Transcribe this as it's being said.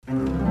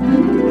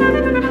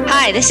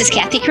Hi, this is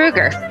Kathy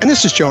Kruger. And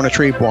this is Jonah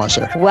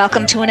Triebwasser.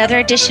 Welcome to another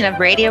edition of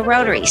Radio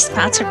Rotary,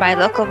 sponsored by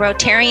local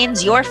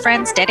Rotarians, your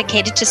friends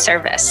dedicated to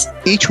service.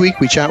 Each week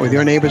we chat with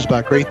your neighbors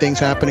about great things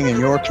happening in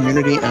your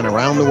community and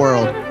around the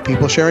world.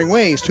 People sharing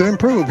ways to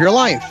improve your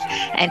life.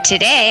 And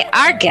today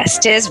our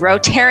guest is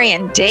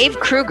Rotarian Dave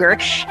Kruger,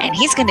 and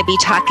he's going to be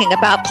talking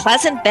about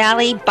Pleasant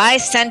Valley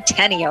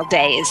Bicentennial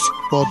Days.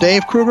 Well,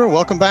 Dave Kruger,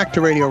 welcome back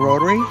to Radio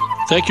Rotary.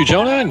 Thank you,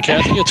 Jonah and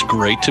Kathy. It's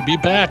great to be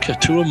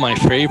back. Two of my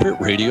favorite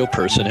radio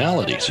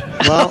personalities.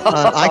 Well,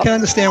 I can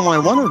understand why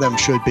one of them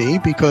should be,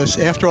 because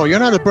after all, you're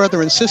not a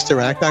brother and sister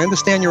act. I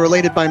understand you're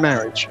related by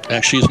marriage.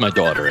 She's my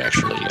daughter,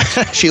 actually.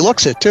 Yes. She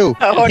looks it, too.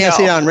 Oh, you can't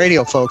see it on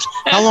radio, folks.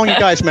 How long are you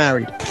guys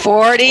married?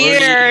 40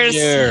 years. 40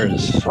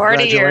 years.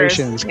 40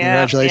 years.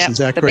 Congratulations.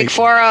 That's the great. Big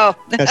 40.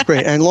 That's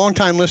great. And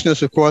longtime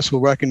listeners, of course,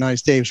 will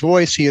recognize Dave's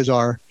voice. He is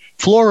our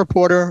floor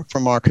reporter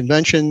from our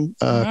convention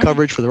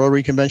coverage for the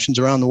Rotary conventions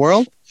around the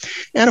world.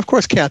 And of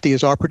course, Kathy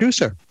is our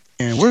producer.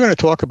 And we're going to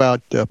talk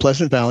about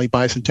Pleasant Valley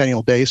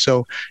Bicentennial Day.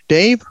 So,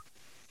 Dave,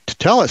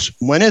 tell us,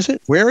 when is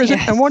it, where is it,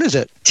 and what is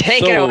it?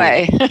 Take it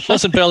away.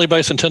 Pleasant Valley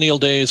Bicentennial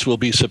Days will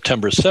be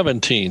September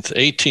 17th,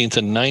 18th,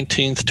 and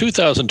 19th,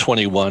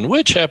 2021,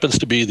 which happens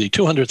to be the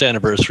 200th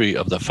anniversary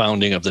of the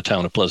founding of the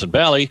town of Pleasant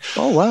Valley.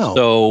 Oh, wow.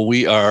 So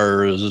we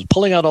are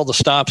pulling out all the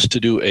stops to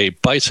do a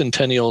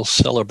bicentennial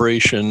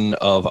celebration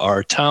of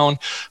our town.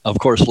 Of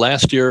course,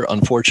 last year,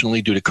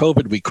 unfortunately, due to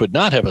COVID, we could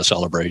not have a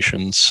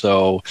celebration.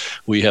 So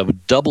we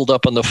have doubled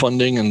up on the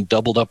funding and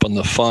doubled up on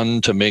the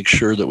fun to make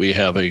sure that we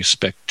have a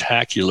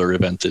spectacular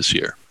event this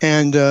year.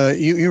 And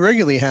you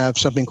regularly have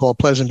something called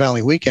Pleasant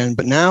Valley Weekend,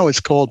 but now it's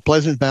called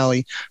Pleasant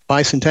Valley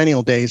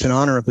Bicentennial Days in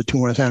honor of the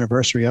 200th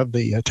anniversary of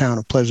the town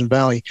of Pleasant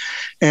Valley.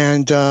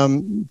 And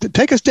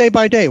take us day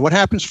by day. What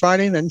happens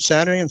Friday, then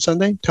Saturday and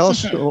Sunday? Tell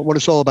us what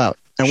it's all about.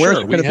 And where is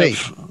it going to be?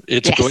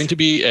 It's going to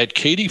be at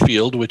Katie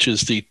Field, which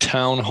is the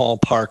town hall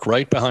park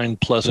right behind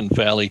Pleasant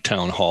Valley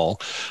Town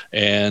Hall.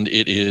 And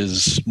it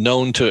is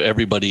known to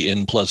everybody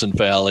in Pleasant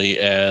Valley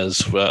as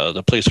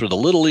the place where the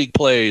Little League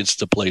plays,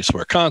 the place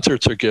where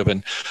concerts are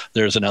given.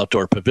 There's an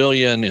outdoor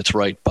pavilion. It's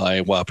right by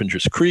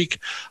Wappingers Creek.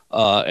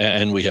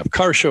 And we have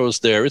car shows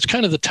there. It's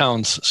kind of the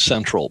town's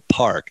central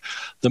park.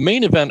 The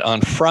main event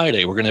on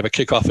Friday, we're going to have a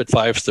kickoff at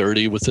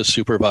 5:30 with the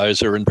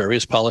supervisor and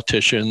various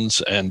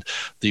politicians and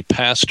the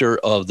pastor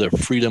of the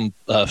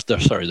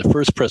the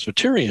First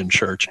Presbyterian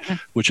Church,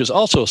 which is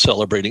also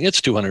celebrating its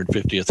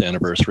 250th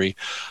anniversary.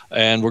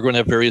 And we're going to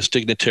have various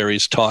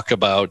dignitaries talk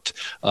about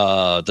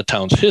the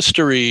town's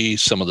history,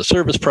 some of the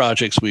service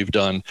projects we've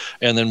done,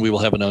 and then we will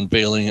have an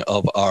unveiling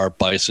of our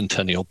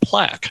bicentennial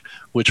plaque,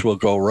 which will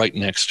go right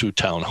next to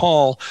Town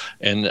Hall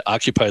and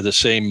occupy the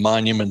same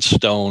monument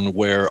stone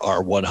where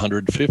our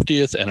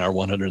 150th and our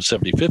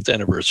 175th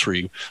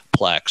anniversary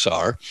plaques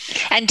are.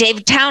 And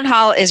Dave, Town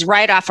Hall is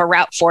right off of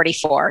Route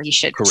 44. You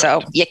should, Correct.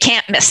 So you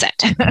can't miss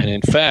it. And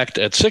in fact,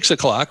 at 6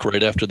 o'clock,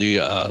 right after the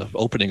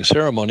opening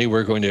ceremony,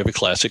 we're going to have a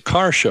classic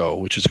car show,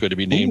 which is going to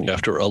be named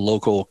after a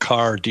local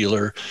car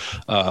dealer,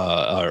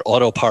 our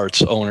auto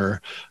parts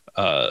owner,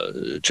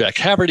 Jack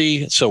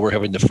Haverty. So we're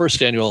having the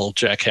first annual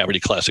Jack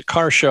Haverty Classic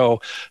Car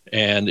Show,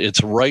 and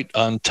it's right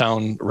on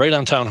Town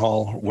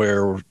Hall,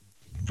 where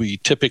we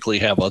typically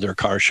have other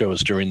car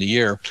shows during the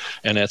year.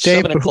 And at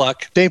 7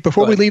 o'clock... Dave,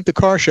 before we leave the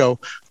car show,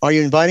 are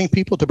you inviting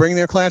people to bring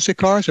their classic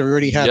cars, or we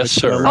already have Yes,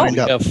 it sir. lined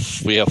up?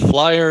 We have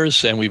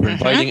flyers, and we're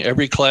inviting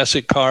every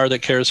classic car that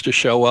cares to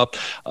show up.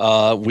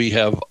 We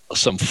have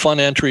some fun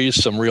entries,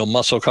 some real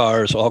muscle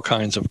cars, all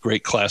kinds of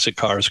great classic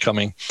cars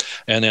coming.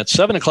 And at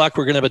 7 o'clock,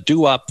 we're going to have a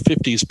doo-wop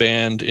 50s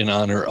band in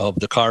honor of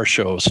the car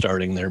show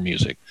starting their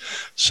music.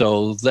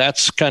 So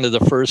that's kind of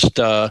the first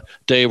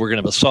day. We're going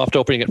to have a soft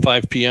opening at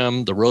 5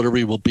 p.m. The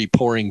Rotary will be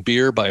pouring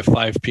beer by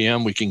 5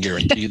 p.m. We can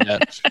guarantee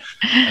that.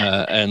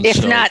 And if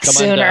so not come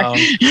sooner. on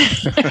down,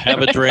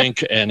 have a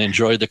drink, and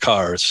enjoy the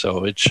cars.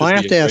 So it should be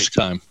a great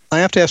time. I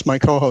have to ask my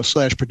co-host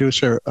 /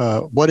 producer,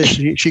 what is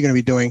she going to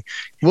be doing?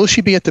 Will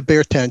she be at the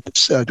beer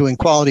tent doing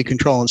quality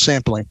control and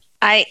sampling?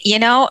 I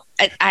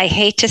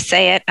hate to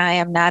say it, I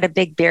am not a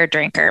big beer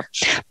drinker,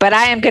 but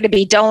I am going to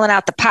be doling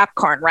out the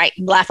popcorn right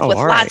and left with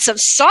lots of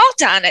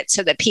salt on it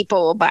so that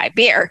people will buy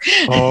beer.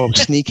 Oh,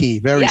 sneaky,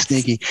 very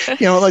sneaky.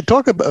 Like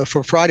talk about,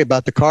 for Friday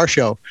about the car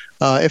show.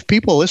 If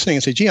people are listening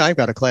and say, gee, I've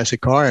got a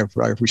classic car,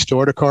 I've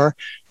restored a car,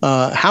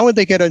 how would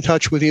they get in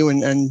touch with you?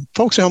 And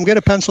folks at home, get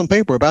a pencil and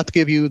paper. We're about to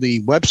give you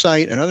the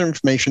website and other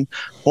information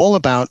all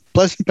about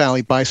Pleasant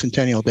Valley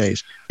Bicentennial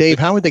Days. Dave,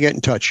 how would they get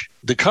in touch?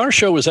 The car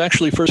show is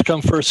actually first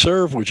come, first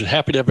serve. We're just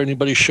happy to have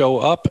anybody show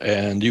up,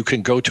 and you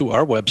can go to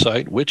our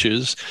website, which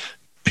is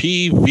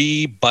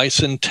PV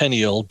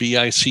Bicentennial,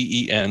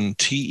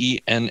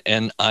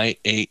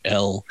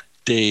 BICENTENNIAL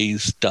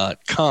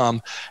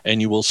PleasantValleyDays.com,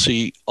 and you will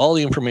see all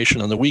the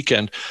information on the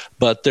weekend.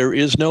 But there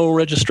is no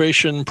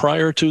registration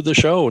prior to the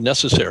show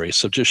necessary.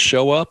 So just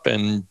show up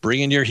and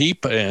bring in your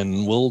heap,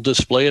 and we'll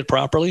display it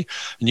properly.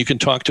 And you can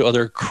talk to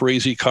other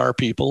crazy car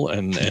people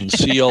and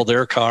see all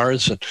their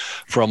cars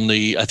from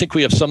I think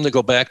we have some that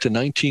go back to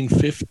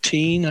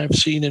 1915 I've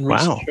seen in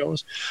recent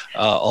shows,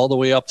 all the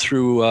way up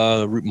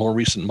through more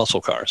recent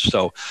muscle cars.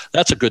 So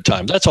that's a good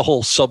time. That's a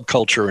whole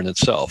subculture in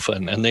itself,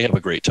 and they have a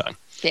great time.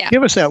 Yeah.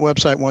 Give us that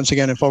website once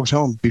again, and folks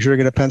home, be sure to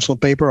get a pencil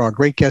and paper. Our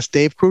great guest,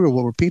 Dave Kruger,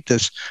 will repeat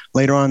this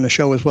later on in the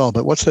show as well.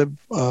 But what's the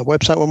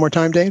website one more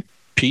time, Dave?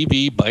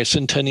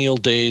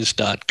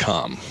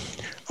 pbbicentennialdays.com.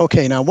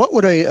 Okay, now what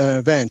would a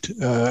event,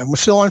 we're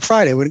still on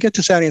Friday, we'll get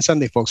to Saturday and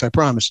Sunday, folks, I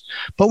promise.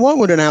 But what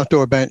would an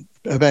outdoor event,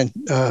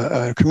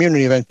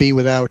 community event be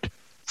without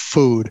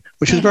food,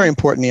 which is very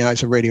important in the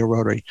eyes of Radio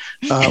Rotary?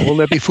 Will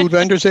there be food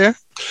vendors there?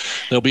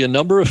 There'll be a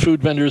number of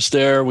food vendors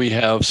there. We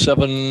have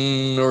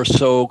 7 or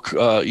so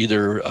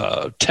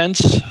either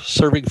tents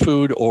serving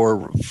food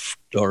or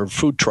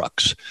food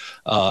trucks,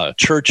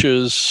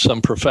 churches,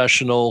 some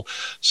professional,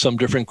 some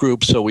different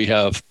groups. So we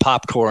have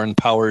popcorn,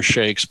 power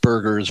shakes,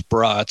 burgers,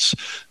 brats,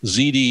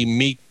 ziti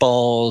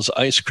meatballs,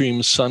 ice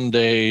cream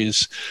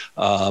sundaes,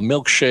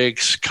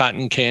 milkshakes,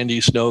 cotton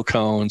candy, snow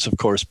cones, of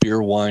course,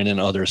 beer, wine,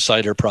 and other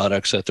cider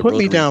products at the Rotary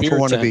Put me down Beer for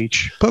one Tent. of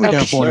each. Put me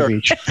down for one of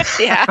each.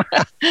 Yeah.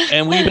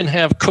 And we even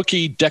have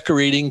cookie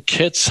decorating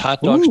kits,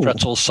 hot dogs,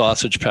 pretzels,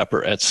 sausage,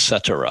 pepper,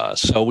 etc.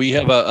 So we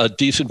have a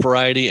decent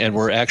variety, and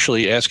we're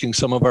actually asking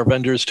some of our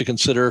vendors to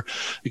consider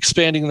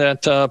expanding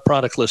that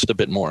product list a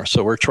bit more.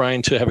 So we're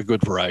trying to have a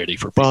good variety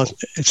for people. Well,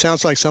 it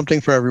sounds like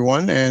something for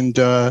everyone, and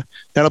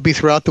that'll be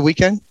throughout the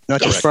weekend,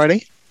 not just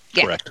Friday?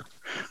 Yeah. Correct.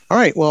 All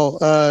right. Well,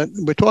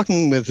 we're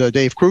talking with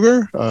Dave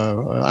Kruger,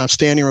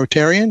 outstanding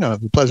Rotarian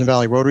of the Pleasant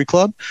Valley Rotary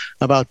Club,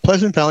 about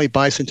Pleasant Valley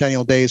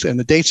Bicentennial Days. And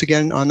the dates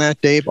again on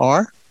that, Dave,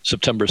 are?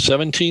 September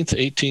 17th,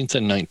 18th,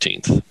 and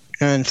 19th.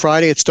 And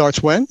Friday, it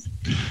starts when?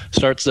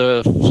 Starts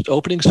the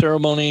opening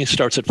ceremony,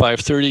 starts at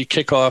 5:30,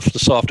 kickoff, the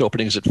soft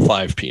openings at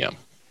 5 p.m.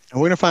 And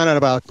we're going to find out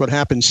about what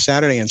happens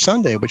Saturday and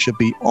Sunday, which should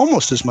be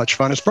almost as much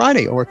fun as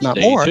Friday, or if not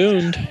more. Stay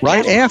tuned.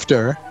 Right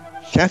after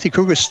Kathy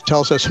Kruger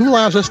tells us who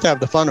allows us to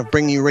have the fun of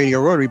bringing you Radio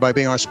Rotary by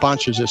being our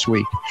sponsors this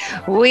week.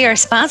 We are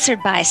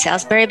sponsored by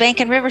Salisbury Bank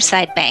and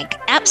Riverside Bank,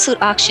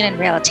 Absolute Auction and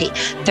Realty,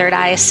 Third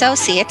Eye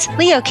Associates,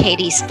 Leo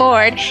Katie's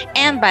Ford,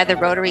 and by the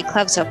Rotary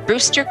Clubs of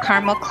Brewster,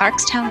 Carmel,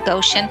 Clarkstown,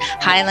 Goshen,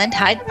 Highland,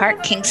 Hyde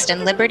Park,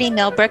 Kingston, Liberty,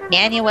 Millbrook,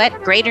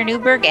 Nanuet, Greater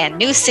Newburgh, and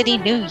New City,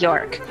 New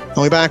York.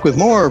 We'll be back with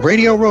more of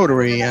Radio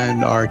Rotary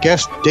and our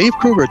guest, Dave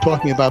Kruger,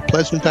 talking about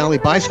Pleasant Valley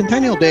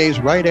Bicentennial Days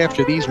right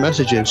after these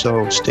messages,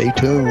 so stay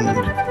tuned.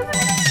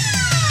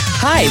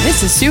 Hi,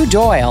 this is Sue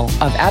Doyle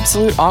of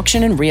Absolute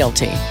Auction and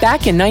Realty.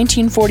 Back in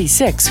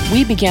 1946,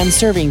 we began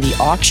serving the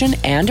auction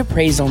and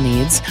appraisal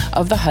needs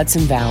of the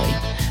Hudson Valley.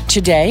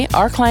 Today,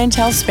 our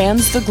clientele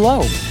spans the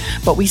globe,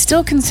 but we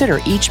still consider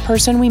each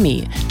person we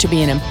meet to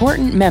be an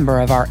important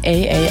member of our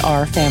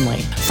AAR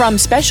family. From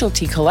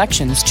specialty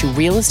collections to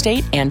real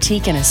estate,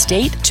 antique and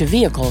estate to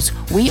vehicles,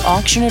 we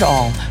auction it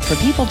all for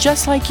people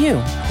just like you.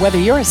 Whether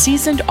you're a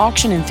seasoned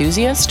auction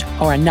enthusiast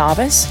or a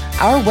novice,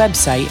 our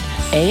website,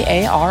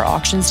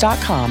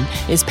 AARauctions.com,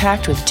 is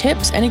packed with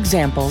tips and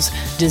examples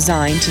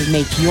designed to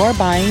make your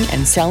buying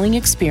and selling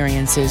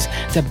experiences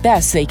the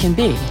best they can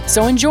be.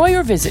 So enjoy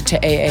your visit to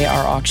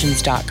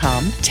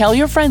AARauctions.com, tell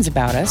your friends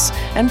about us,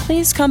 and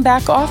please come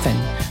back often.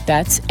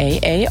 That's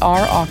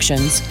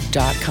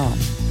AARauctions.com.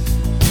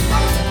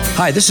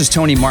 Hi, this is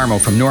Tony Marmo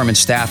from Norman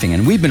Staffing,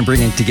 and we've been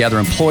bringing together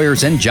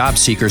employers and job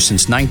seekers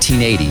since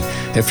 1980.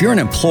 If you're an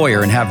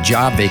employer and have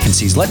job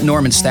vacancies, let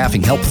Norman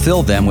Staffing help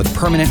fill them with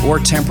permanent or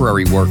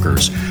temporary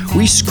workers.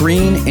 We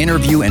screen,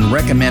 interview, and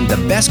recommend the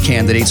best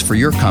candidates for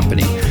your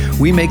company.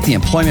 We make the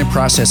employment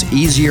process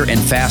easier and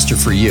faster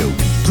for you.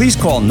 Please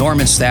call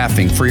Norman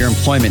Staffing for your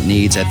employment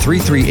needs at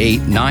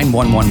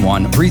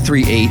 338-9111,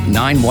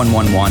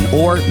 338-9111,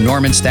 or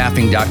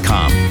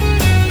normanstaffing.com.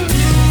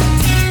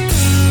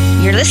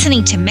 You're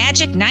listening to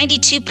Magic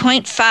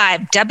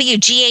 92.5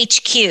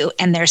 WGHQ,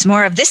 and there's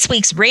more of this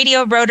week's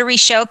Radio Rotary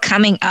Show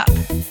coming up.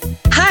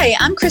 Hi,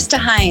 I'm Krista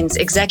Hines,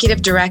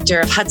 Executive Director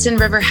of Hudson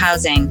River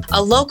Housing,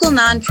 a local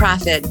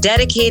nonprofit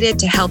dedicated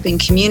to helping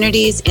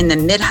communities in the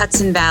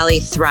Mid-Hudson Valley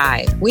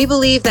thrive. We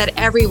believe that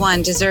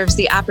everyone deserves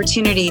the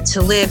opportunity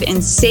to live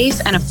in safe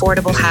and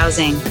affordable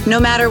housing. No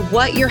matter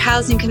what your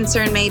housing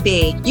concern may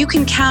be, you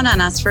can count on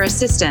us for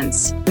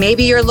assistance.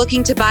 Maybe you're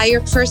looking to buy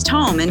your first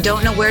home and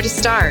don't know where to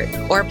start,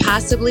 or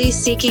possibly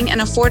seeking an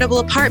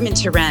affordable apartment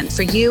to rent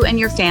for you and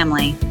your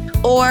family.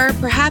 Or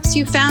perhaps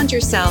you found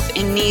yourself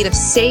in need of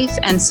safe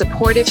and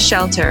supportive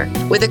shelter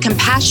with a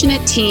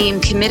compassionate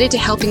team committed to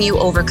helping you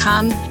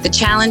overcome the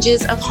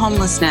challenges of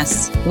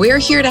homelessness. We're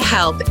here to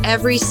help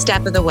every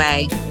step of the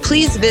way.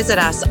 Please visit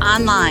us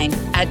online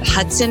at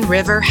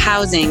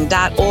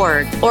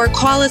hudsonriverhousing.org or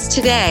call us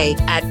today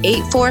at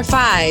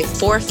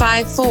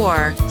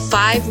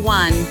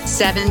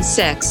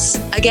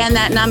 845-454-5176. Again,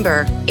 that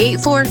number,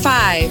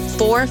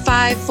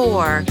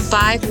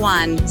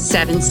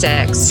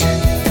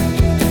 845-454-5176.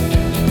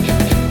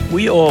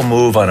 We all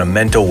move on a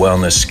mental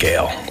wellness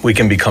scale. We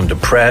can become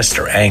depressed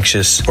or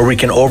anxious, or we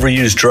can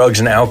overuse drugs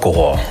and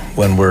alcohol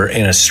when we're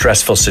in a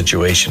stressful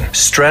situation.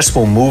 Stress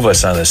will move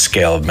us on the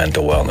scale of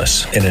mental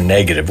wellness in a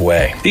negative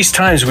way. These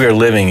times we are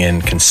living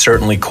in can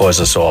certainly cause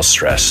us all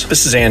stress.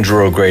 This is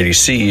Andrew O'Grady,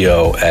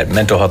 CEO at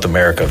Mental Health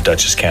America of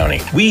Dutchess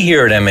County. We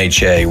here at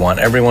MHA want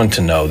everyone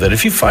to know that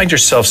if you find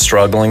yourself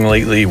struggling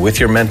lately with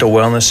your mental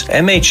wellness,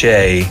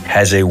 MHA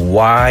has a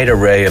wide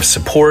array of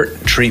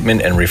support,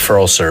 treatment, and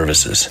referral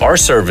services. Our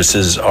services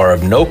are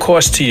of no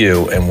cost to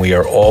you, and we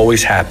are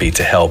always happy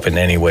to help in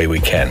any way we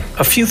can.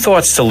 A few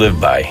thoughts to live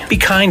by. Be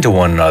kind to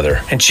one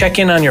another and check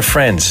in on your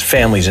friends,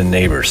 families, and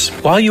neighbors.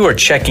 While you are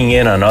checking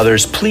in on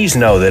others, please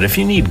know that if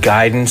you need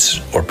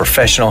guidance or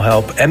professional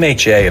help,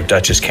 MHA of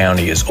Dutchess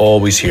County is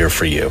always here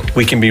for you.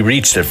 We can be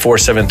reached at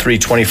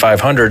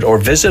 473-2500 or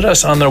visit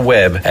us on the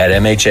web at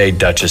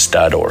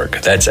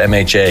mhaduchess.org. That's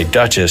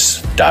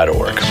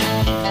mhaduchess.org.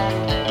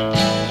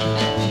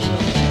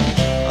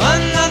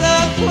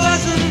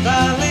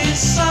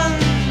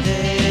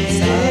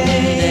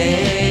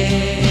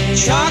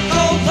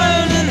 Charcoal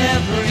burning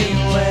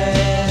everywhere.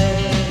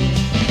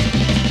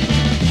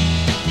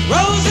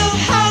 Rows of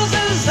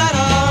houses that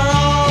are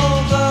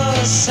all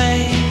the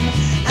same,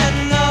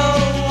 and no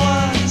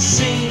one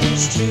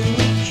seems to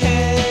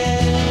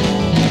care.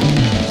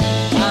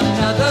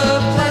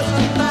 Another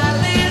Pleasant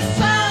Valley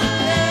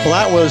Sunday. Well,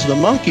 that was the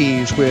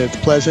Monkees with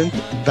Pleasant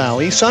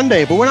Valley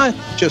Sunday. But we're not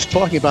just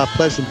talking about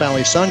Pleasant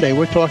Valley Sunday.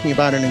 We're talking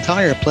about an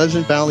entire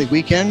Pleasant Valley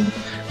weekend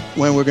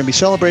when we're going to be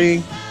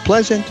celebrating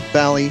Pleasant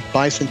Valley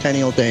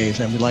Bicentennial Days.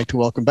 And we'd like to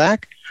welcome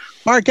back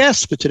our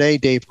guest for today,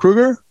 Dave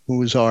Kruger,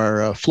 who is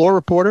our floor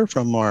reporter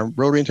from our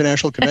Rotary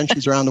International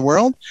conventions around the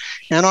world,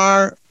 and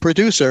our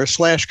producer /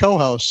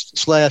 co-host /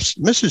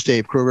 Mrs.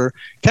 Dave Kruger,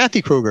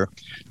 Kathy Kruger.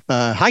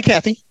 Hi,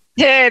 Kathy.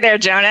 Hey there,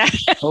 Jonah.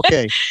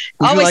 Okay.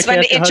 Always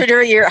fun to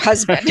introduce your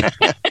husband.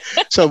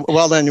 So,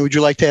 well then, would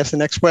you like to ask the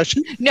next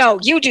question? No,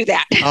 you do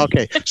that.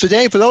 Okay. So,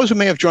 Dave, for those who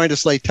may have joined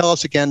us late, tell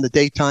us again the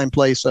date, time,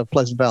 place of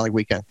Pleasant Valley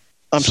weekend.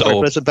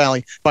 Pleasant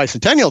Valley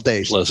Bicentennial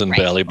Days. Pleasant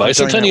Valley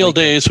Bicentennial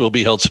Days will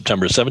be held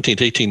September 17th,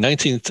 18th,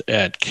 19th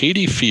at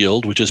Katie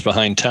Field, which is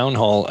behind Town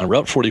Hall on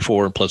Route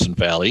 44 in Pleasant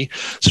Valley.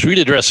 Street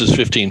address is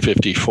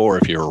 1554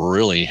 if you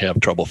really have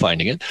trouble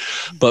finding it.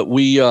 But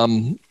we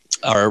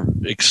are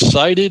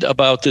excited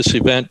about this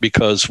event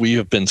because we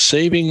have been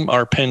saving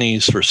our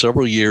pennies for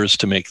several years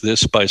to make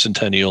this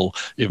bicentennial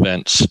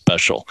event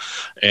special.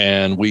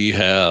 And we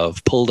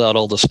have pulled out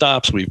all the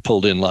stops. We've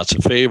pulled in lots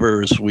of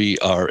favors. We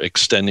are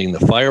extending the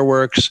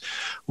fireworks.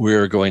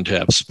 We're going to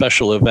have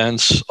special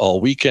events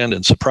all weekend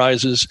and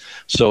surprises.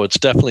 So it's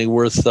definitely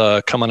worth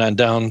coming on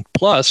down.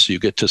 Plus, you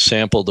get to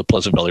sample the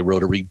Pleasant Valley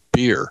Rotary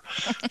beer,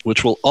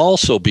 which will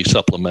also be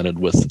supplemented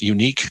with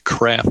unique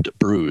craft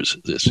brews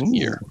this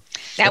year.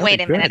 Now, wait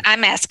a minute.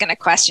 I'm asking a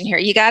question here.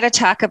 You got to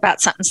talk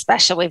about something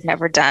special we've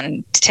never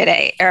done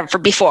today, or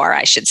before,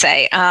 I should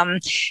say,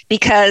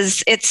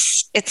 because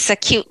it's a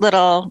cute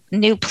little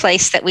new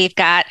place that we've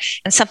got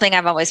and something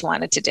I've always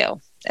wanted to do.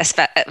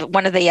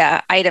 One of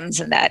the items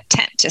in that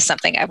tent is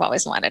something I've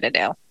always wanted to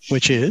do.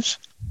 Which is?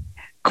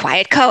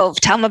 Quiet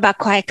Cove. Tell them about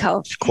Quiet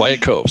Cove.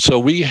 Quiet Cove. So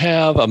we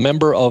have a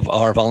member of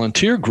our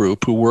volunteer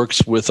group who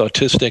works with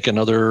autistic and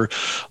other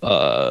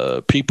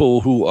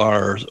people who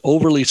are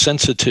overly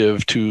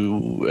sensitive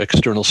to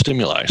external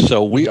stimuli.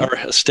 So we are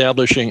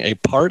establishing a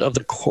part of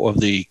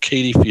the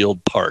Katie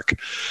Field Park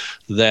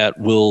that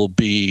will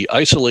be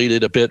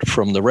isolated a bit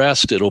from the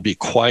rest. It'll be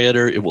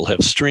quieter. It will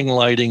have string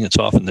lighting. It's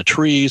off in the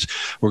trees.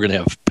 We're going to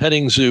have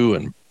petting zoo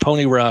and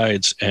pony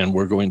rides, and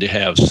we're going to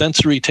have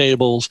sensory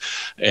tables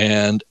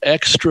and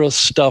extra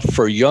stuff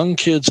for young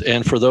kids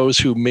and for those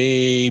who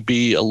may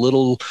be a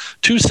little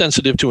too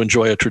sensitive to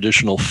enjoy a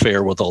traditional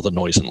fair with all the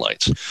noise and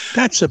lights.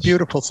 That's a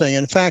beautiful thing.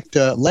 In fact,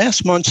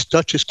 last month's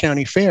Dutchess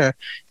County Fair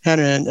had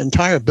an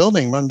entire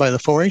building run by the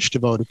 4-H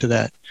devoted to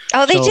that.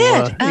 Oh, they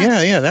did?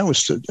 Yeah, that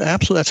was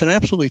that's an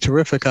absolutely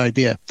terrific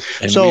idea.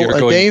 And so,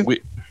 Dave,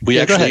 we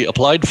actually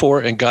applied for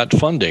and got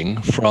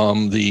funding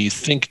from the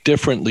Think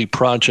Differently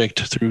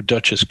project through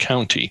Dutchess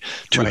County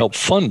to help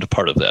fund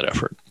part of that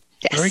effort.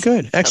 Yes. Very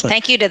good. Excellent. So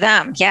thank you to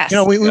them. Yes.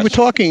 We were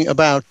talking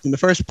about, in the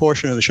first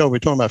portion of the show, we were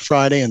talking about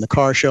Friday and the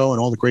car show and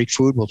all the great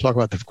food. We'll talk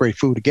about the great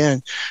food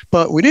again.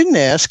 But we didn't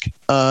ask,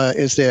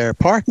 is there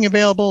parking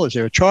available? Is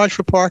there a charge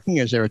for parking?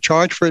 Is there a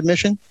charge for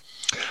admission?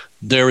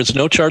 There is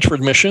no charge for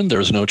admission.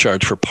 There is no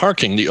charge for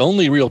parking. The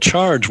only real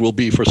charge will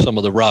be for some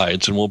of the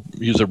rides, and we'll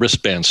use a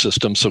wristband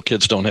system so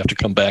kids don't have to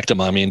come back to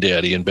mommy and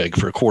daddy and beg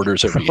for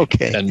quarters every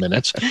 10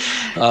 minutes.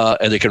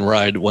 And they can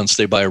ride once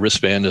they buy a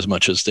wristband as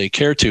much as they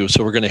care to.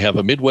 So we're going to have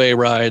a midway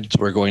ride.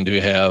 We're going to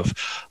have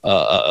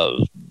a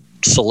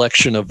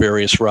selection of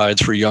various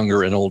rides for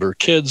younger and older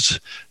kids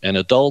and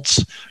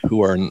adults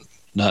who are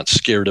not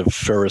scared of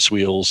Ferris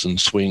wheels and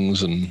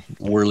swings and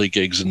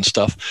whirligigs and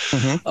stuff.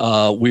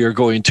 We are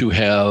going to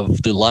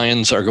have, the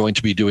Lions are going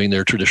to be doing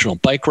their traditional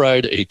bike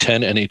ride, a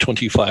 10 and a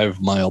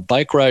 25-mile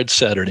bike ride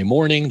Saturday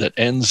morning that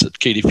ends at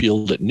Katie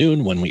Field at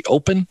noon when we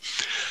open.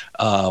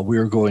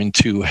 We're going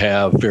to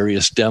have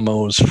various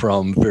demos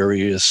from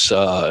various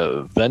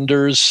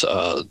vendors.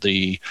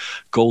 The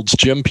Gold's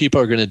Gym people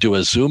are going to do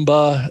a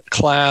Zumba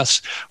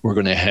class. We're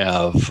going to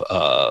have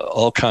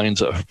all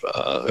kinds of,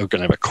 we're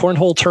going to have a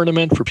cornhole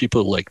tournament for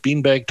people who like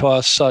beanbag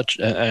toss,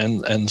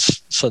 and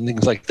some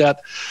things like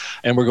that.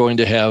 And we're going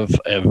to have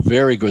a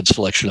very good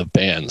selection of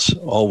bands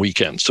all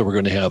weekend. So we're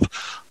going to have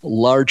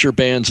larger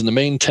bands in the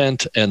main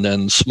tent and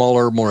then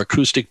smaller, more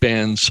acoustic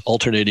bands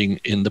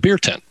alternating in the beer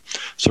tent.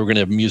 So we're going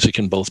to have music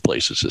in both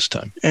places this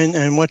time.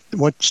 And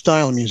what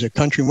style of music?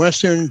 Country,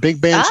 Western,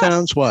 big band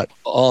sounds, what?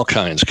 All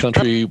kinds.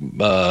 Country,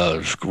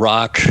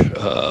 rock,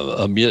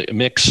 a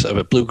mix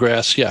of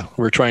bluegrass. Yeah,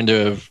 we're trying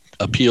to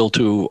appeal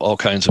to all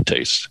kinds of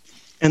tastes.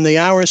 And the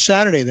hours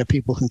Saturday that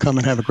people can come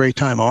and have a great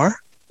time are?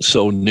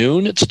 So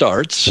noon it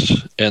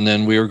starts, and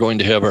then we are going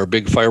to have our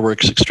big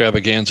fireworks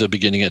extravaganza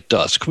beginning at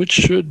dusk, which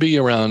should be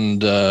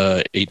around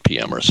 8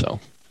 p.m. or so.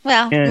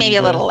 Well, maybe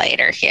a little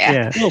later.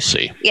 Yeah. We'll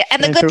see. Yeah.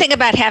 And the good thing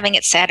about having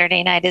it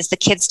Saturday night is the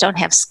kids don't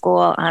have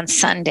school on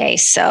Sunday,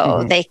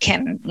 so they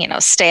can,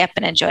 stay up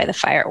and enjoy the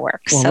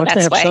fireworks. Well, so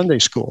that's why they have Sunday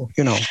school,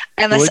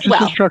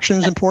 Religious instruction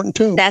is important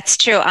too. That's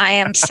true. I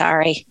am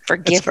sorry.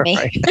 Forgive me.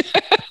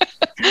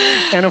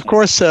 And of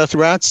course,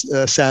 throughout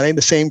Saturday,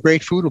 the same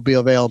great food will be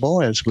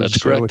available as we're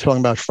talking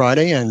about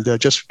Friday. And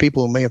just for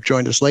people who may have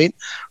joined us late,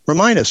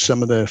 remind us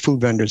some of the food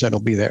vendors that'll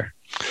be there.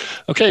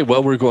 Okay,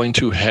 well, we're going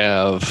to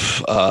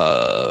have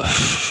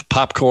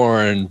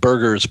popcorn,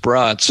 burgers,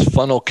 brats,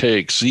 funnel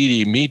cakes,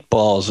 ziti,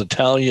 meatballs,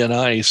 Italian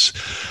ice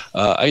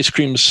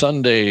cream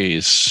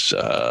sundaes,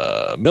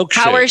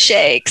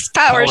 milkshakes,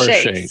 power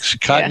shakes,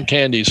 cotton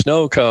candy,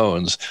 snow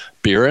cones,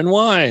 beer and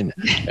wine,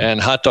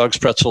 and hot dogs,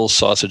 pretzels,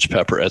 sausage,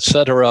 pepper,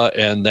 etc.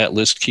 And that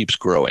list keeps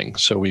growing.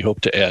 So we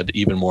hope to add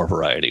even more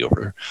variety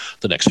over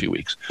the next few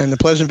weeks. And the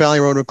Pleasant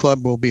Valley Rotary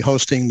Club will be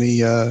hosting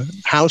the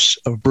House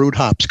of Brewed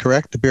Hops,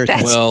 correct? The beer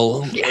tent.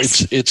 Well,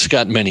 it's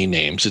got many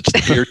names. It's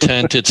the beer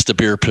tent, it's the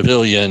beer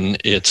pavilion,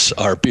 it's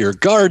our beer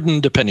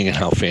garden, depending on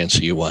how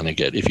fancy you want to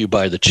get. If you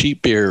buy the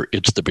cheap beer,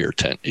 it's the beer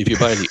tent. If you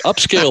buy the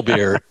upscale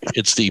beer,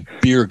 it's the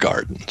beer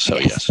garden. So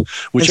yes,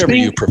 whichever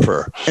you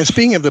prefer. And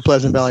speaking of the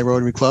Pleasant Valley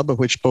Rotary Club, of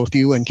which both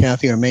you and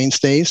Kathy are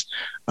mainstays,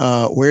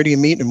 where do you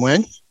meet and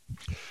when?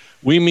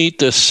 We meet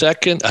the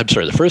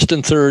first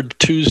and third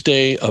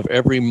Tuesday of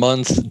every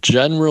month.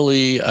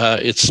 Generally,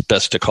 it's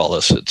best to call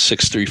us at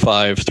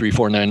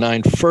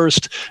 635-3499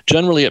 first,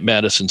 generally at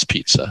Madison's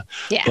Pizza.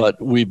 Yeah.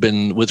 But with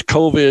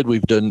COVID,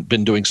 we've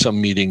been doing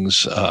some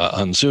meetings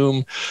on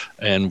Zoom,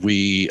 and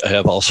we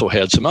have also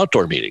had some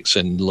outdoor meetings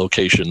in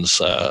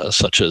locations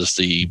such as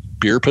the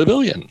Beer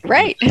Pavilion.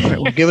 Right. All right,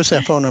 well, give us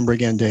that phone number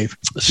again, Dave.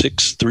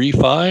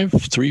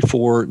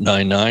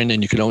 635-3499,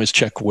 and you can always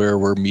check where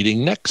we're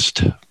meeting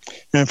next.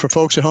 And for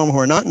folks at home who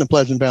are not in the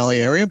Pleasant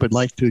Valley area but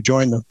like to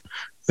join the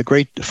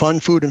great fun,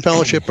 food, and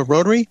fellowship of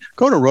Rotary,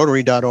 go to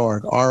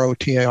Rotary.org,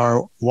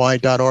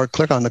 ROTARY.org.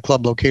 Click on the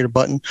club locator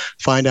button.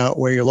 Find out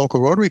where your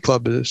local Rotary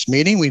Club is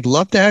meeting. We'd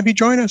love to have you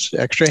join us.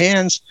 Extra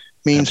hands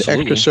means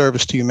extra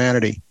service to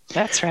humanity.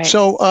 That's right.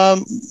 So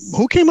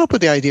who came up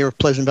with the idea of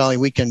Pleasant Valley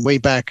Weekend way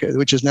back,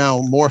 which is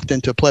now morphed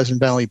into Pleasant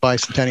Valley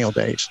Bicentennial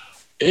Days?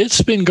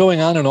 It's been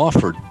going on and off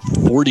for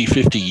 40,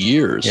 50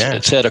 years. Yeah.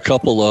 It's had a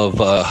couple of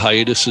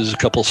hiatuses, a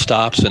couple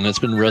stops, and it's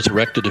been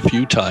resurrected a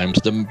few times.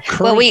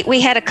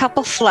 We had a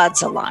couple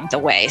floods along the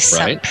way,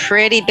 some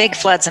pretty big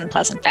floods in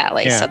Pleasant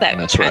Valley, so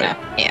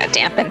that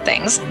dampened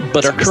things.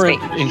 But our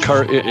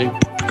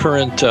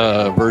current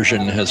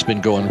version has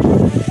been going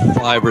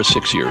 5 or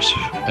 6 years,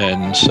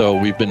 and so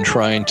we've been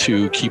trying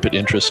to keep it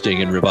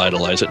interesting and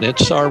revitalize it. And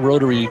it's our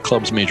Rotary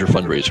Club's major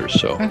fundraiser.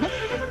 So,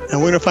 and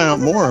we're going to find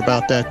out more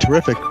about that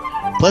terrific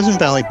Pleasant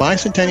Valley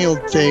Bicentennial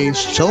Days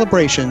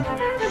celebration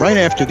right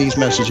after these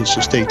messages,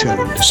 so stay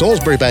tuned.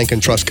 Salisbury Bank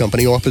and Trust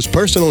Company offers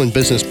personal and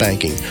business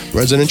banking,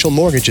 residential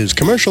mortgages,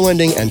 commercial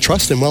lending, and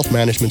trust and wealth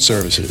management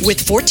services.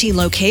 With 14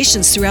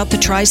 locations throughout the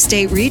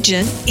tri-state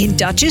region, in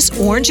Dutchess,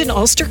 Orange, and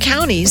Ulster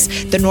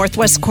counties, the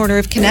northwest corner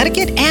of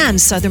Connecticut, and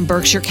southern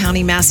Berkshire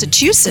County,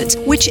 Massachusetts,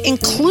 which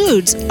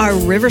includes our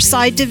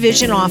Riverside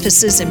Division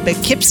offices in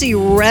Poughkeepsie,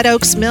 Red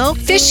Oaks Mill,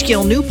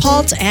 Fishkill, New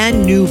Paltz,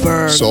 and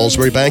Newburgh.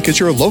 Salisbury Bank is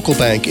your local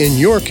bank in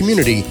your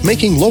community,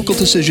 making local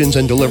decisions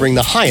and delivering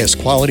the highest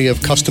quality quality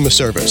of customer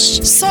service.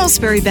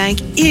 Salisbury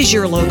Bank is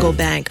your local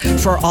bank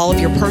for all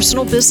of your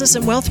personal, business,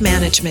 and wealth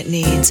management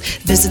needs.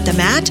 Visit them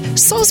at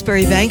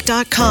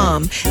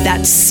salisburybank.com.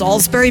 That's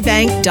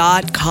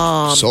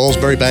salisburybank.com.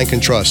 Salisbury Bank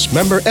and Trust,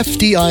 member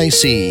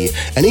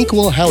FDIC, an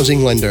equal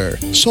housing lender.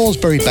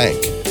 Salisbury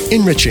Bank,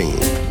 enriching.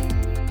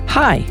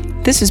 Hi,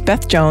 this is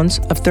Beth Jones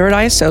of Third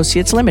Eye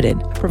Associates Limited,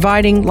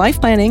 providing life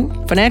planning,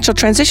 financial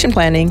transition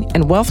planning,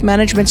 and wealth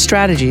management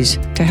strategies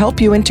to help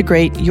you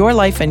integrate your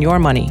life and your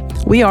money.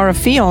 We are a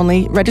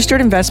fee-only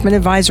registered investment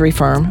advisory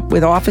firm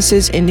with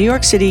offices in New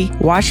York City,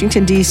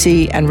 Washington,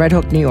 D.C., and Red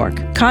Hook, New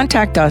York.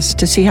 Contact us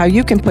to see how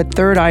you can put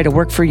Third Eye to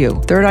work for you.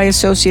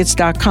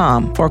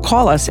 ThirdEyeAssociates.com or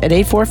call us at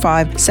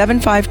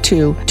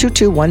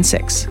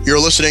 845-752-2216. You're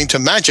listening to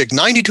Magic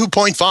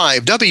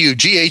 92.5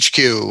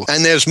 WGHQ,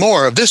 and there's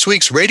more of this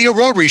week's Radio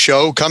Rotary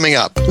Show coming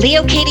up.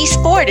 Leo Katie's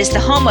Ford is the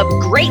home of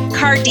great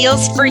car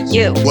deals for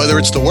you. Whether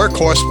it's the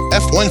workhorse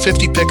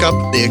F-150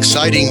 pickup, the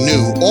exciting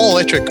new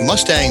all-electric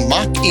Mustang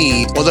Mach-E,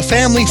 or the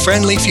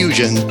family-friendly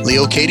Fusion,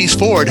 Leo Katie's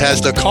Ford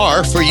has the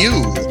car for you.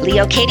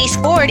 Leo Katie's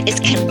Ford is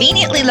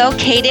conveniently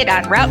located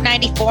on Route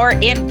 94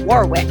 in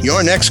Warwick.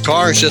 Your next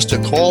car is just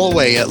a call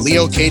away at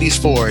Leo Katie's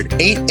Ford,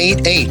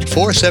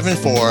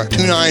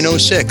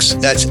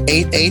 888-474-2906. That's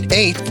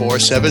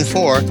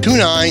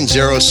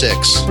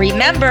 888-474-2906.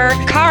 Remember,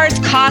 cars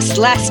cost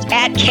less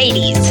at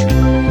Katie's.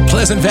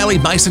 Pleasant Valley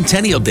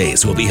Bicentennial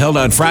Days will be held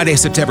on Friday,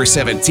 September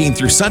 17th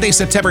through Sunday,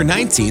 September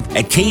 19th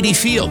at Katie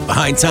Field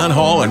behind Town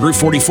Hall on Route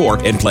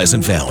 44 in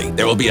Pleasant Valley.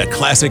 There will be a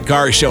classic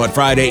car show on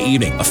Friday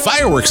evening, a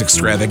fireworks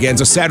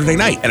extravaganza Saturday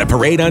night, and a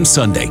parade on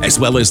Sunday, as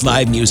well as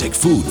live music,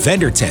 food,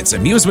 vendor tents,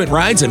 amusement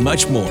rides, and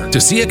much more.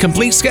 To see a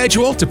complete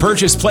schedule, to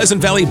purchase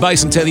Pleasant Valley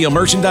Bicentennial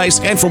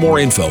merchandise, and for more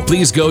info,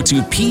 please go to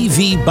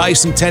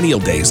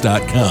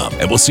pvbicentennialdays.com.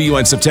 And we'll see you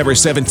on September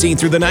 17th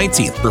through the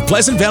 19th for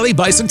Pleasant Valley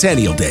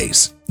Bicentennial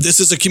Days. This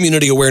is a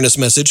community awareness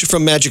message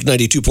from Magic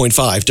 92.5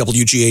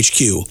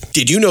 WGHQ.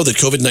 Did you know that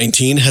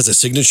COVID-19 has a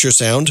signature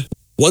sound?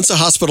 Once a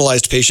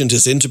hospitalized patient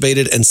is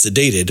intubated and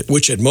sedated,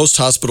 which at most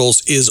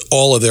hospitals is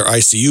all of their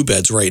ICU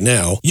beds right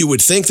now, you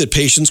would think that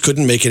patients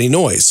couldn't make any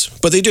noise.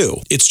 But they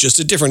do. It's just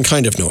a different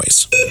kind of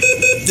noise.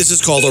 This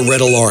is called a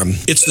red alarm.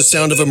 It's the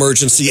sound of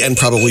emergency and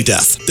probably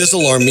death. This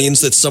alarm means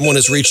that someone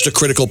has reached a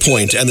critical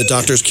point and the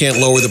doctors can't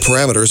lower the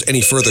parameters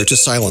any further to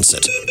silence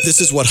it.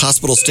 This is what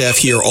hospital staff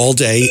hear all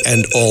day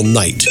and all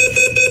night.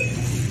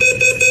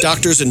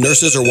 Doctors and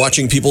nurses are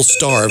watching people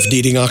starve,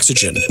 needing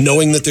oxygen,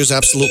 knowing that there's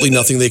absolutely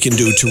nothing they can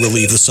do to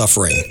relieve the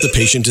suffering. The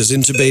patient is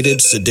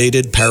intubated,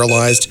 sedated,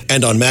 paralyzed,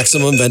 and on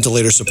maximum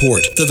ventilator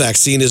support. The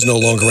vaccine is no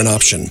longer an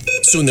option.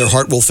 Soon their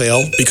heart will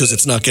fail because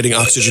it's not getting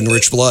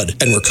oxygen-rich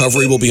blood, and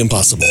recovery will be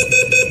impossible.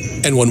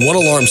 And when one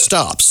alarm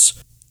stops,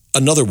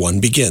 another one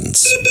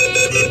begins.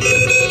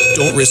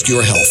 Don't risk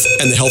your health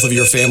and the health of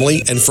your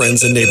family and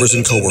friends and neighbors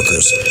and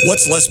coworkers.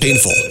 What's less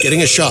painful,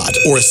 getting a shot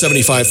or a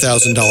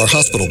 $75,000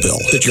 hospital bill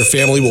that your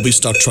family will be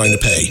stuck trying to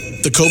pay?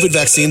 The COVID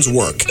vaccines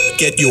work.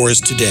 Get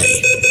yours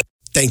today.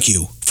 Thank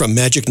you from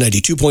Magic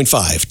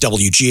 92.5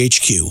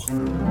 WGHQ.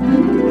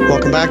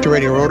 Welcome back to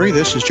Radio Rotary.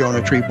 This is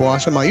Jonah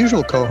Tree-Boss, and my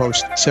usual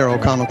co-host, Sarah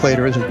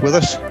O'Connell-Clater, isn't with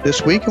us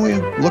this week, and we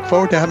look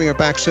forward to having her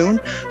back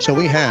soon. So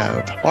we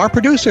have our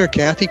producer,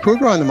 Kathy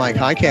Kruger, on the mic.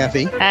 Hi,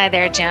 Kathy. Hi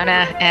there,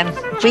 Jonah. And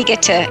we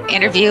get to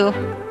interview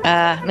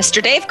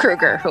Mr. Dave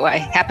Kruger, who I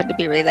happen to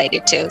be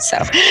related to.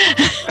 So,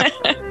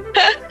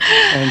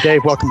 and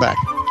Dave, welcome back.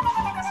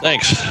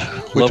 Thanks.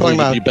 Lovely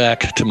to be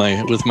back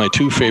with my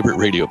two favorite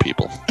radio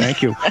people.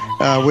 Thank you.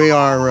 We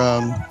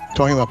are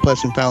talking about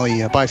Pleasant Valley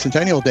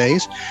Bicentennial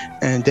Days.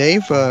 And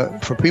Dave,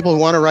 for people who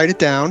want to write it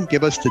down,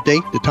 give us the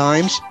date, the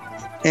times,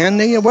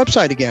 and the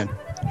website again.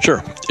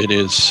 Sure. It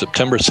is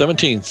September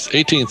 17th,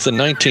 18th, and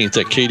 19th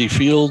at Katie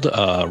Field,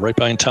 right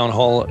behind Town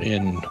Hall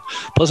in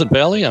Pleasant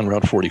Valley on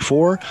Route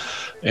 44.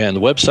 And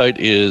the website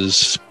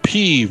is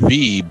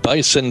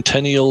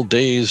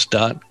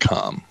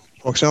pvbicentennialdays.com.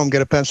 Folks at home,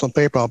 get a pencil and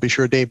paper. I'll be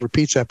sure Dave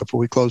repeats that before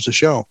we close the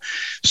show.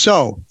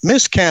 So,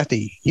 Miss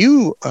Kathy,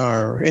 you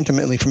are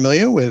intimately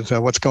familiar with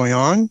what's going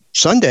on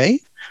Sunday.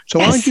 So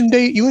why don't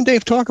you and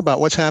Dave talk about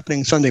what's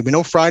happening Sunday? We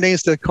know Friday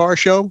is the car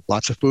show,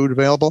 lots of food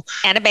available.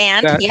 And a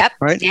band, yep.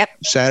 Right? Yep.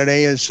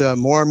 Saturday is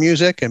more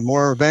music and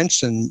more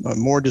events and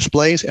more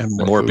displays and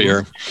more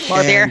beer.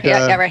 More beer,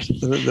 yeah, right.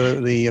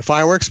 The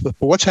fireworks, but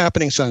what's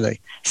happening Sunday?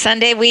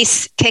 Sunday, we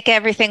kick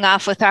everything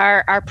off with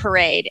our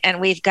parade, and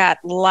we've got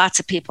lots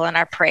of people in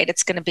our parade.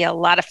 It's going to be a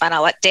lot of fun.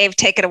 I'll let Dave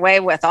take it away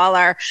with all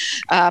our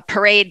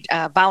parade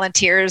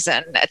volunteers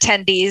and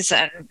attendees,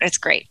 and it's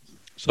great.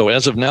 So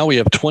as of now, we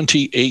have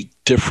 28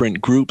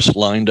 different groups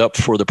lined up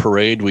for the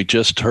parade. We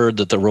just heard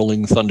that the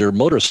Rolling Thunder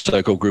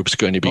motorcycle group's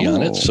going to be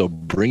on it, so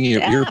bring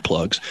your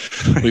earplugs.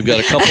 We've got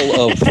a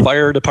couple of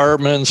fire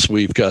departments.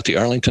 We've got the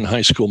Arlington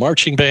High School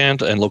Marching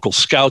Band and local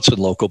scouts and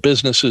local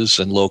businesses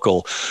and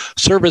local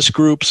service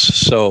groups.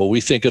 So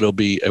we think it'll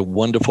be a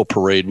wonderful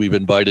parade. We've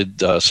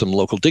invited some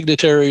local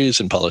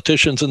dignitaries and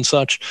politicians and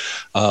such.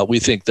 We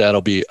think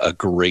that'll be a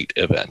great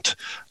event.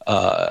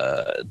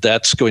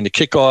 That's going to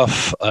kick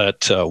off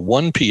at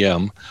 1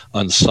 p.m.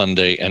 on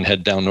Sunday and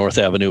head down North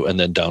Avenue and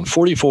then down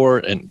 44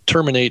 and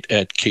terminate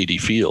at Katie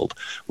Field,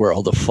 where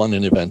all the fun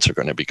and events are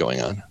going to be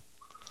going on.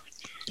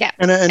 Yeah.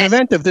 And an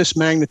event of this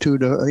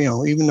magnitude,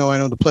 even though I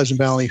know the Pleasant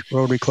Valley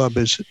Rotary Club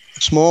is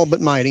small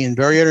but mighty and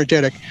very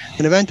energetic,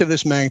 an event of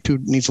this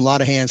magnitude needs a lot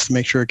of hands to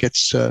make sure it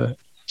gets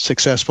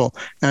successful.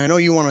 And I know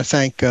you want to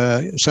thank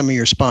some of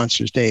your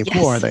sponsors, Dave. Yes.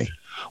 Who are they?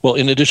 Well,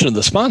 in addition to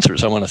the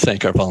sponsors, I want to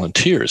thank our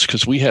volunteers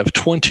because we have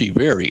 20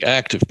 very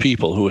active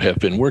people who have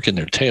been working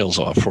their tails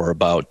off for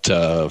about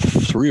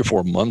 3 or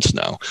 4 months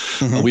now.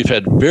 Mm-hmm. We've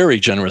had very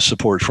generous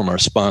support from our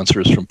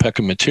sponsors from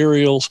Peckham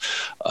Materials.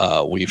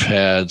 We've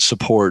had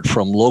support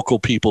from local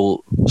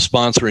people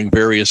sponsoring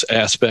various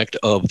aspects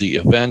of the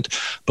event,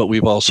 but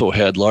we've also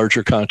had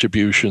larger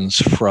contributions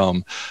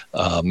from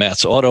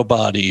Matt's Auto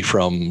Body,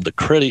 from the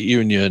Credit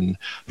Union,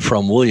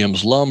 from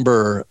Williams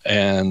Lumber,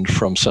 and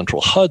from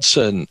Central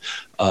Hudson.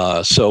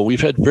 So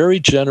we've had very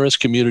generous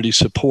community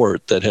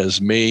support that has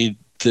made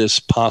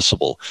this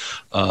possible.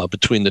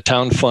 Between the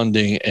town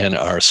funding and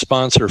our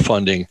sponsor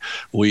funding,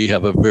 we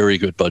have a very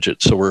good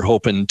budget. So we're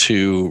hoping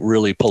to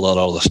really pull out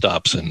all the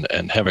stops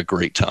and have a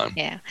great time.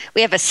 Yeah.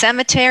 We have a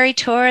cemetery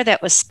tour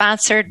that was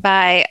sponsored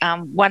by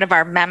one of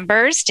our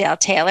members, Dale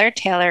Taylor.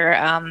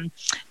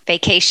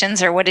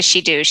 Vacations, or what does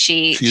she do?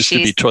 She's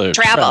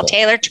travel.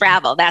 Taylor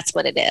Travel. That's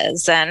what it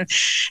is. And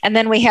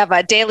then we have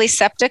a Daily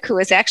Septic who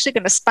is actually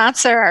going to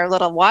sponsor our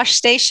little wash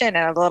station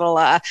and a little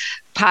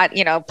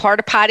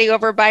porta potty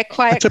over by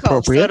Quiet That's Cove.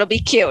 appropriate. So it'll be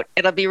cute.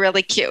 It'll be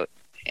really cute.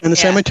 And the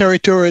cemetery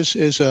tour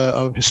is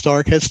of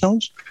historic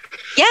headstones?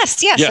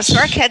 Yes.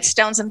 Historic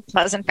headstones in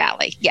Pleasant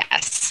Valley.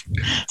 Yes.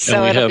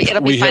 So and it'll be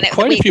fun. We have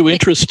quite a few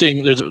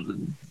interesting.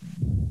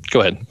 Go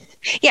ahead.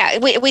 Yeah,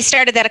 we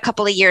started that a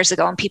couple of years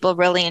ago and people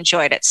really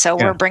enjoyed it. So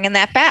we're bringing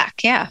that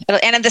back. Yeah.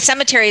 And the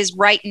cemetery is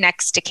right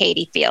next to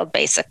Katie Field,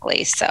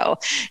 basically. So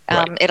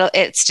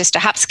it's just a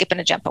hop, skip, and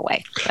a jump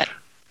away. But.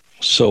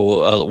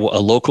 So a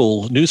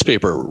local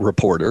newspaper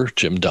reporter,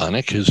 Jim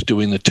Donick, is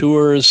doing the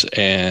tours,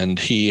 and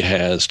he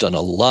has done a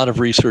lot of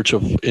research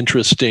of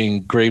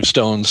interesting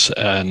gravestones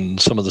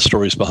and some of the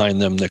stories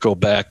behind them that go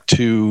back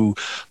to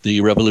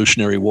the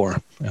Revolutionary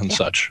War and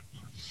such.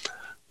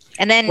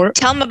 And then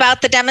tell them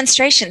about the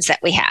demonstrations that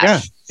we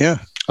have. Yeah.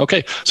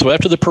 Okay, so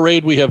after the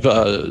parade, we have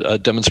a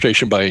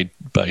demonstration by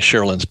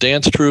Sherilyn's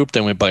dance troupe.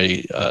 Then we have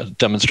a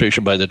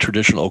demonstration by the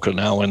traditional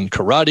Okinawan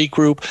karate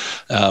group.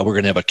 We're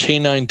going to have a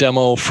canine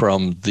demo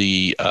from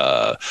the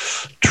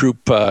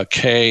Troop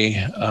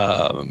K,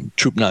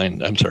 Troop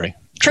 9, I'm sorry.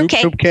 Troop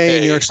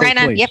K, New York State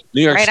Police.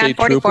 New York right State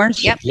on 44.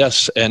 Troopers. Yep.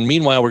 Yes, and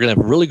meanwhile, we're going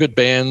to have really good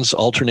bands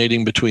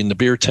alternating between the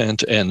beer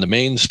tent and the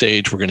main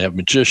stage. We're going to have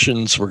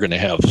magicians. We're going to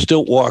have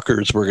stilt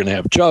walkers. We're going to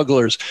have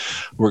jugglers.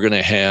 We're going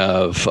to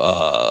have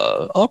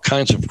all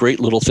kinds of great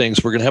little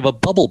things. We're going to have a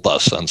bubble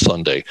bus on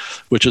Sunday,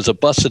 which is a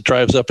bus that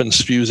drives up and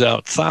spews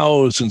out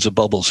thousands of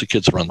bubbles the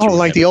kids run through. Oh,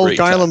 like the old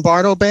Guy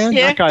Lombardo band?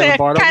 Yeah, not Guy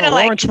Lombardo, kind of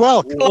Lawrence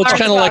Welk. Well, it's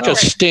kind of like a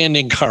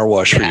standing car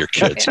wash for your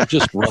kids. You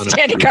just run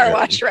Standing it car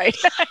wash, right?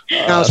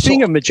 Now,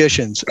 speaking of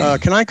magicians,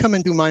 can I come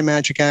and do my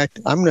magic act?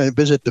 I'm going to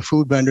visit the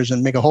food vendors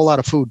and make a whole lot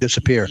of food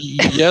disappear.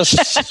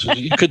 Yes,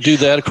 you could do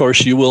that. Of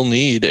course, you will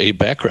need a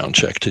background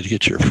check to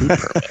get your food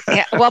permit.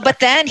 Yeah, well, but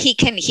then he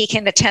can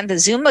attend the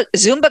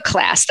Zumba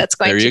class that's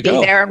going to be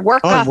there and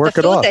work off the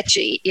food that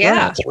you eat.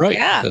 Yeah, that's right.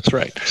 Yeah. That's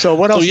right. So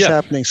what else is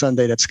happening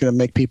Sunday that's going to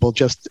make people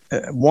just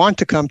want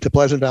to come to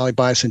Pleasant Valley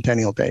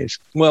Bicentennial Days?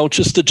 Well,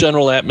 just the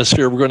general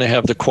atmosphere. We're going to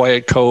have the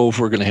Quiet Cove.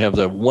 We're going to have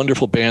the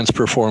wonderful bands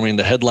performing.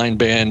 The headline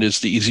band is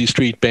the Easy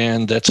Street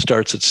Band. That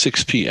starts at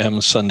 6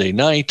 p.m. Sunday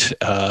night.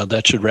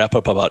 That should wrap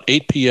up about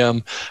 8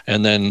 p.m.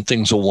 And then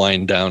things will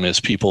wind down as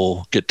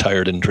people get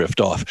tired and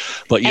drift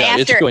off. But yeah,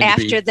 it's going to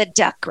be after the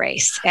duck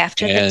race.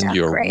 And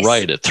you're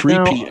right. At 3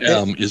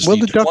 p.m. is will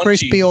the duck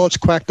race be all it's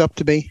cracked up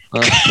to be?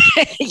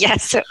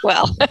 Yes, it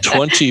will.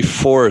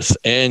 24th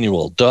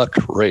annual duck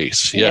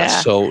race. Yes. Yeah.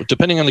 So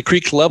depending on the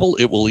creek level,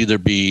 it will either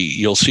be,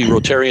 you'll see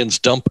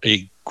Rotarians dump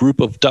a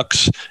group of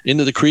ducks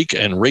into the creek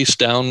and race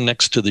down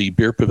next to the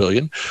beer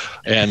pavilion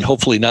and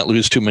hopefully not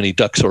lose too many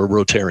ducks or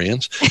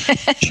Rotarians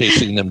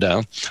chasing them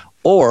down.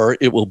 Or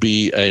it will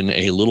be in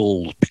a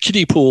little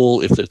kiddie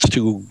pool if it's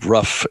too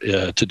rough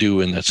to do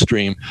in that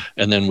stream.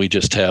 And then we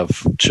just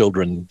have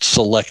children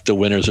select the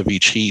winners of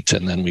each heat,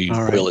 and then we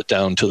boil it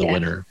down to the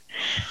winner.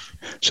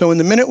 So in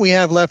the minute we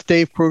have left,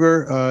 Dave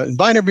Kruger,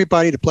 invite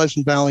everybody to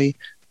Pleasant Valley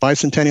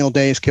Bicentennial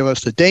Days. Give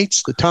us the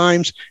dates, the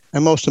times,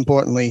 and most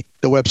importantly,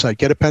 the website.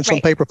 Get a pencil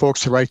and paper,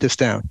 folks, to write this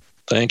down.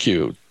 Thank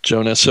you,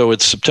 Jonas. So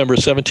it's September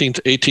 17th,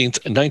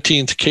 18th, and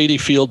 19th, Katie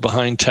Field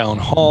behind Town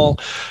Hall.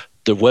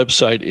 The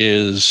website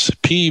is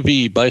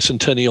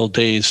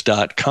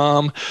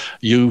pvbicentennialdays.com.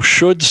 You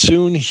should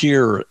soon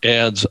hear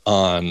ads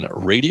on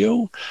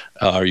radio,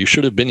 or you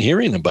should have been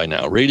hearing them by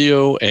now.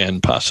 Radio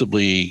and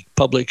possibly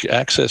public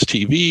access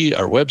TV.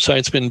 Our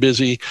website's been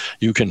busy.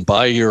 You can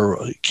buy your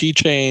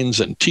keychains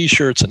and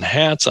T-shirts and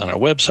hats on our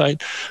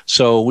website.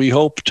 So we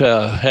hope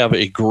to have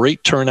a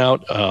great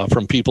turnout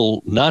from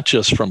people, not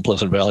just from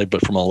Pleasant Valley, but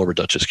from all over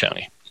Dutchess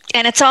County.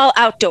 And it's all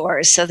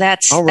outdoors, so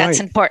that's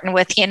important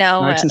with,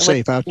 nice and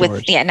safe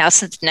outdoors.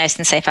 Nice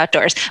and safe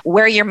outdoors.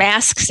 Wear your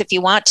masks if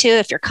you want to.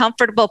 If you're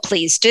comfortable,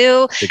 please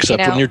do.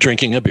 Except when you're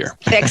drinking a beer.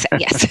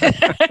 Yes.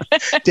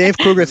 Dave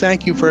Kruger,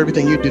 thank you for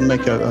everything you did to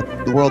make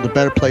the world a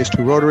better place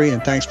through Rotary,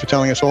 and thanks for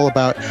telling us all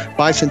about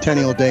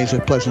Bicentennial Days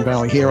at Pleasant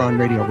Valley here on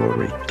Radio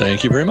Rotary.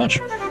 Thank you very much.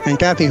 And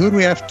Kathy, who do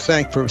we have to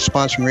thank for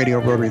sponsoring Radio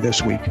Rotary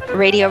this week?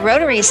 Radio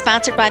Rotary is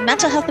sponsored by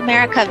Mental Health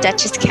America of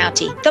Dutchess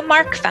County, the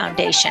Mark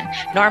Foundation,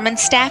 Norman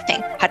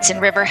Staffing, Hudson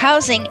River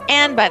Housing,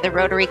 and by the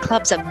Rotary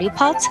Clubs of New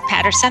Paltz,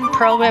 Patterson,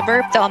 Pearl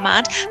River,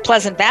 Philmont,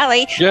 Pleasant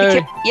Valley,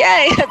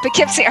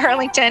 Poughkeepsie,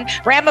 Arlington,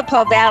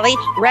 Ramapo Valley,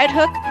 Red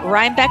Hook,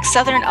 Rhinebeck,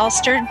 Southern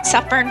Ulster,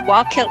 Suffern,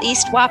 Wallkill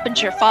East,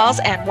 Wappinger Falls,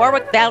 and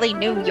Warwick Valley,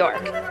 New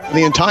York.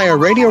 The entire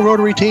Radio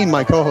Rotary team,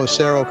 my co-host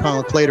Sarah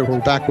O'Connell-Clater, who will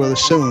be back with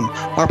us soon,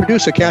 our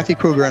producer Kathy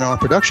Kruger, and our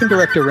production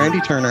director Randy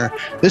Turner.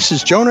 This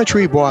is Jonah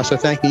Treeboss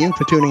thanking you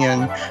for tuning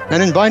in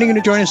and inviting you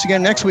to join us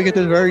again next week at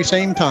the very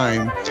same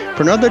time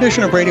for another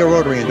edition of Radio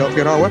Rotary. And don't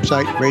forget our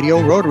website,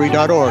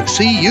 radiorotary.org.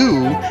 See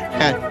you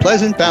at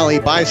Pleasant Valley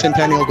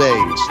Bicentennial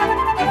Days.